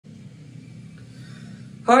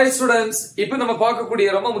Hi students, இப்போ நம்ம பார்க்கக்கூடிய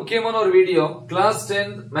ரொம்ப முக்கியமான ஒரு வீடியோ class 10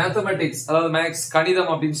 mathematics அதாவது மேத்ஸ்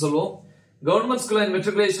கணிதம் அப்படினு சொல்லுவோம். Government school and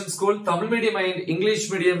matriculation school Tamil medium and English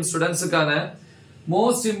medium ஸ்டூடண்ட்ஸ்க்கான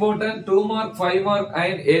most important 2 mark 5 mark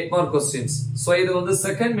and 8 mark questions. So இது வந்து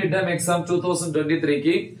second midterm exam 2023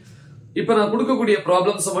 க்கு இப்போ நான் கொடுக்கக்கூடிய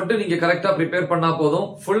ப்ராப்ளம்ஸ் மட்டும் நீங்க கரெக்ட்டா ப்ரிப்பேர் பண்ணா போதும்.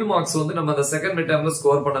 full marks வந்து நம்ம அந்த செகண்ட் மிட்டர்ம்ல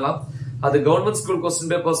ஸ்கோர் பண்ணலாம். அது கவர்மெண்ட் ஸ்கூல் क्वेश्चन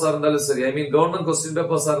பேப்பர்ஸா இருந்தாலும் சரி, ஐ மீன் கவர்மெண்ட் क्वेश्चन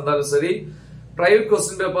பேப்பர்ஸா இருந்தாலும் சரி, பிரைவேட்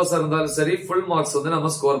क्वेश्चन பேப்பர்ஸா இருந்தாலும் சரி, full marks வந்து நம்ம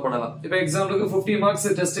ஸ்கோர் பண்ணலாம். இப்போ எக்ஸாம்பிளுக்கு 50 மார்க்ஸ்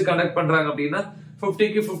டெஸ்ட் கண்டக்ட் பண்றாங்க அப்படினா 50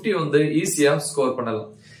 க்கு 50 வந்து ஈஸியா ஸ்கோர் பண்ணலாம்.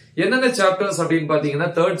 என்னென்ன சாப்டர்ஸ் அப்படினு பாத்தீங்கன்னா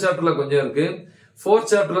third சாப்டர்ல கொஞ்சம் இருக்கு, fourth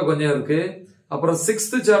சாப்டர்ல கொஞ்சம் இருக்கு, அப்புறம்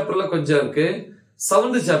 6th சாப்டர்ல கொஞ்சம் இருக்கு,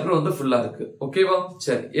 7th சாப்டர் வந்து ஃபுல்லா இருக்கு. ஓகேவா?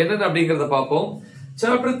 சரி, என்னென்ன அப்படிங்கறத பாப்போம்.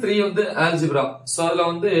 சாப்டர் 3 வந்து ஆல்ஜிப்ரா. சோ அதுல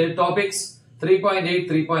வந்து டாபிக்ஸ் 3.8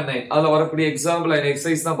 3.9 அதுல வரக்கூடிய எக்ஸாம்பிள் அண்ட்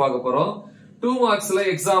எக்ஸர்சைஸ் தான் பார்க்க போறோம். 2 மார்க்ஸ்ல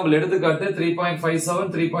எக்ஸாம்பிள் எடுத்துக்காட்டு 3.57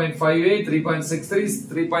 3.58 3.63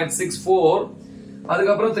 3.64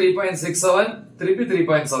 அதுக்கு அப்புறம் 3.67 திருப்பி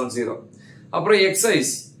 3.70 அப்புறம்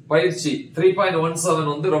எக்ஸர்சைஸ் பயிற்சி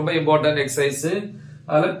 3.17 வந்து ரொம்ப இம்பார்ட்டன்ட் எக்ஸர்சைஸ்.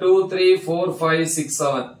 அதுல 2 3 4 5 6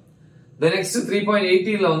 7 the next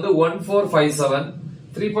 3.18 ல வந்து 1457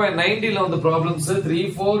 3.90 ல வந்து ப்ராப்ளம்ஸ் 3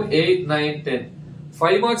 4 8 9 10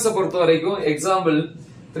 5 மார்க்ஸ் பொறுத்த வரைக்கும் எக்ஸாம்பிள்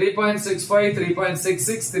 3.65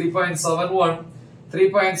 3.66 3.71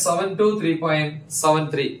 3.72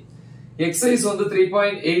 3.73 எக்ஸர்சைஸ் வந்து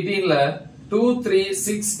 3.18 ல 2 3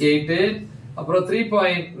 6 8 அப்புறம்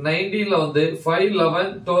 3.90 ல வந்து 5 11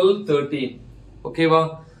 12 13 ஓகேவா?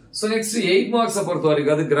 சோ நெக்ஸ்ட் 8 மார்க்ஸ் பொறுத்த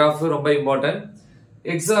வரைக்கும் அது கிராஃப் ரொம்ப இம்பார்ட்டன்ட்.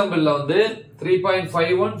 எக்ஸாம்பிள்ல வந்து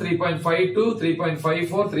 3.51 3.52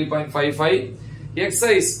 3.54 3.55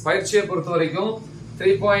 எக்ஸர்சைஸ் பயிற்சியை பொறுத்த வரைக்கும்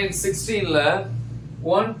 3.16 ல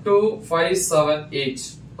 1 2 5 7 8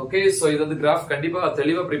 ஓகே. சோ இது வந்து கிராஃப் கண்டிப்பா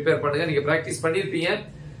தெளிவா ப்ரிப்பேர் பண்ணுங்க, நீங்க பிராக்டீஸ் பண்ணிருப்பீங்க.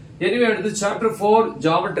 எனிவே அடுத்து சாப்டர் 4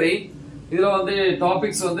 ஜியோமெட்ரி. இதுல வந்து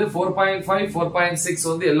டாபிக்ஸ் வந்து 4.5 4.6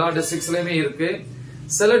 வந்து எல்லா டிஸ்ட்ரிக்ட்ஸ்லயுமே இருக்கு.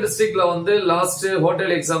 சில டிஸ்ட்ரிக்ட்ல வந்து லாஸ்ட்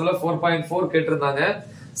ஹோட்டல் எக்ஸாம்ல 4.4 கேட்டிருந்தாங்க,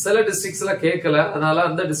 சில டிஸ்ட்ரிக்ட்ஸ்ல கேட்கல, அதனால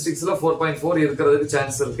அந்த டிஸ்ட்ரிக்ட்ஸ்ல 4.4 இருக்கிறதுக்கு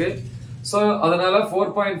சான்ஸ் இருக்கு. சோ அதனால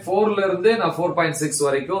 4.4 ல இருந்து நான் 4.6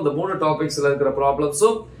 வரைக்கும் இந்த மூணு டாபிக்ஸ்ல இருக்கிற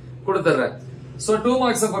ப்ராப்ளம்ஸும் கொடுத்துறேன். சோ 2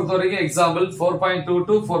 மார்க்ஸ் பொறுத்த வரைக்கும் எக்ஸாம்பிள்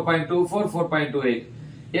 4.22 4.24 4.28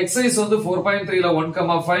 எக்ஸர்சைஸ் வந்து 4.3 ல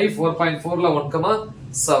 1,5 4.4 ல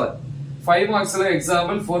 1,7 5 மார்க்ஸ்ல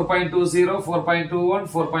எக்ஸாம்பிள் 4.20 4.21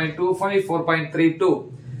 4.25 4.32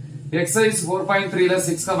 எக்ஸர்சைஸ் 4.3 ல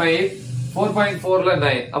 6,8 4.4 ல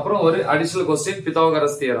 9 அப்புறம் ஒரு additional question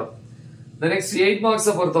Pythagoras theorem. The next 8 marks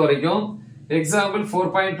பொறுத்த வரைக்கும் எக்ஸாம்பிள்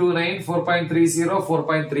 4.29 4.30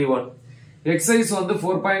 4.31 எக்ஸர்சைஸ் வந்து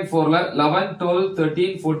 4.4 ல 11 12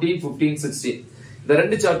 13 14 15 16 இந்த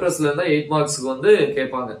ரெண்டு சாப்டர்ஸ்ல இருந்தா 8 மார்க்ஸ்க்கு வந்து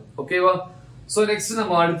கேட்பாங்க. ஓகேவா? சோ நெக்ஸ்ட்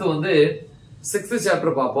நம்ம அடுத்து வந்து 6th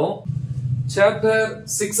சாப்டர் பாப்போம். சாப்டர்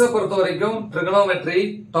 6 பொறுத்த வரைக்கும் ட்ரிகோனோமெட்ரி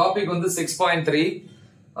டாபிக் வந்து 6.3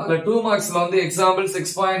 அதுல 2 மார்க்ஸ்ல வந்து எக்ஸாம்பிள்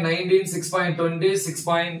 6.19 6.20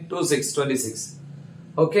 6.26 26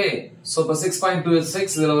 ஓகே. சோ இப்ப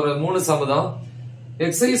 6.26 இதுல ஒரு மூணு சம் தான்.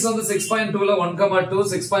 எக்ஸர்சைஸ் வந்து 6.2 ல 1,2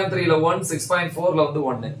 6.3 ல 1 6.4 ல வந்து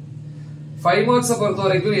 1 5 மார்க்ஸ் பொறுத்த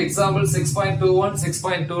வரைக்கும் எக்ஸாம்பிள் 6.21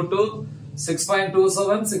 6.22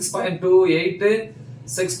 6.27 6.28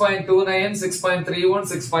 6.29 6.31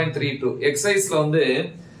 6.32 எக்ஸர்சைஸ்ல வந்து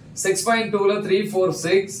 6.2 ல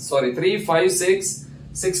 356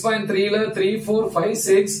 6.3 ல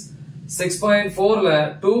 3456 6.4 ல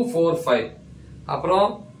 245 அப்புறம்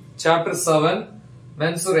சாப்டர் 7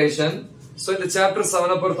 மென்சுரேஷன். சோ இந்த சாப்டர்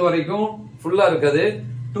 7 பொறுத்த வரைக்கும் ஃபுல்லா இருக்குது.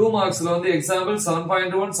 2 மார்க்ஸ்ல வந்து எக்ஸாம்பிள்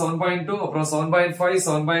 7.1 7.2 அப்புறம் 7.5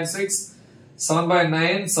 7.6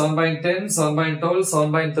 7.9 7.10 7.12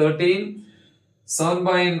 7.13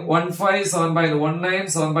 7.15 7.19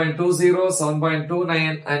 7.20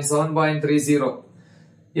 7.29 and 7.30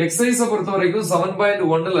 எக்ஸர்சைஸ் பொறுத்த வரைக்கும்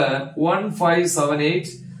 7.1 ல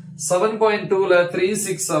 1578 7.2 ல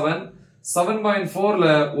 367 7.4 ல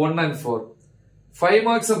 194 5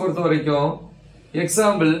 மார்க்ஸ் பொறுத்த வரைக்கும்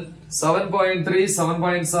எக்ஸாம்பிள் 7.3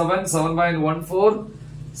 7.7 7.14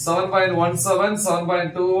 7.17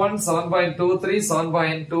 7.21 7.23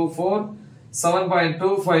 7.24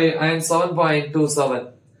 7.25 and 7.27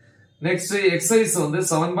 நெக்ஸ்ட் எக்ஸர்சைஸ் வந்து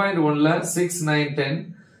 7.1 ல 6 9 10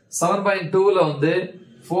 7.2 ல வந்து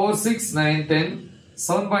 4 6 9 10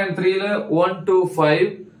 7.3 ல 1 2 5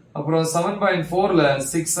 அப்புறம் 7.4 ல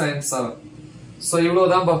 6 and 7 சோ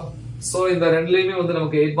இவ்வளவுதான்பா. சோ இந்த ரெண்டுலயுமே வந்து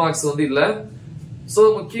நமக்கு 8 மார்க்ஸ் வந்து இல்ல. சோ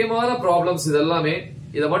முக்கியமான ப்ராப்ளம்ஸ் இதெல்லாமே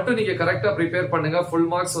இத மட்டும் நீங்க கரெக்ட்டா ப்ரிப்பேர் பண்ணுங்க, ஃபுல்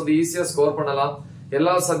மார்க்ஸ் வந்து ஈஸியா ஸ்கோர் பண்ணலாம்.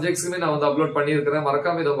 எல்லா சப்ஜெக்ட்ஸ்க்குமே நான் வந்து அப்லோட் பண்ணியிருக்கிறேன்.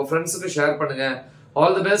 மறக்காம இதை உங்க ஃப்ரெண்ட்ஸுக்கு ஷேர் பண்ணுங்க.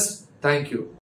 All the best. தேங்க்யூ.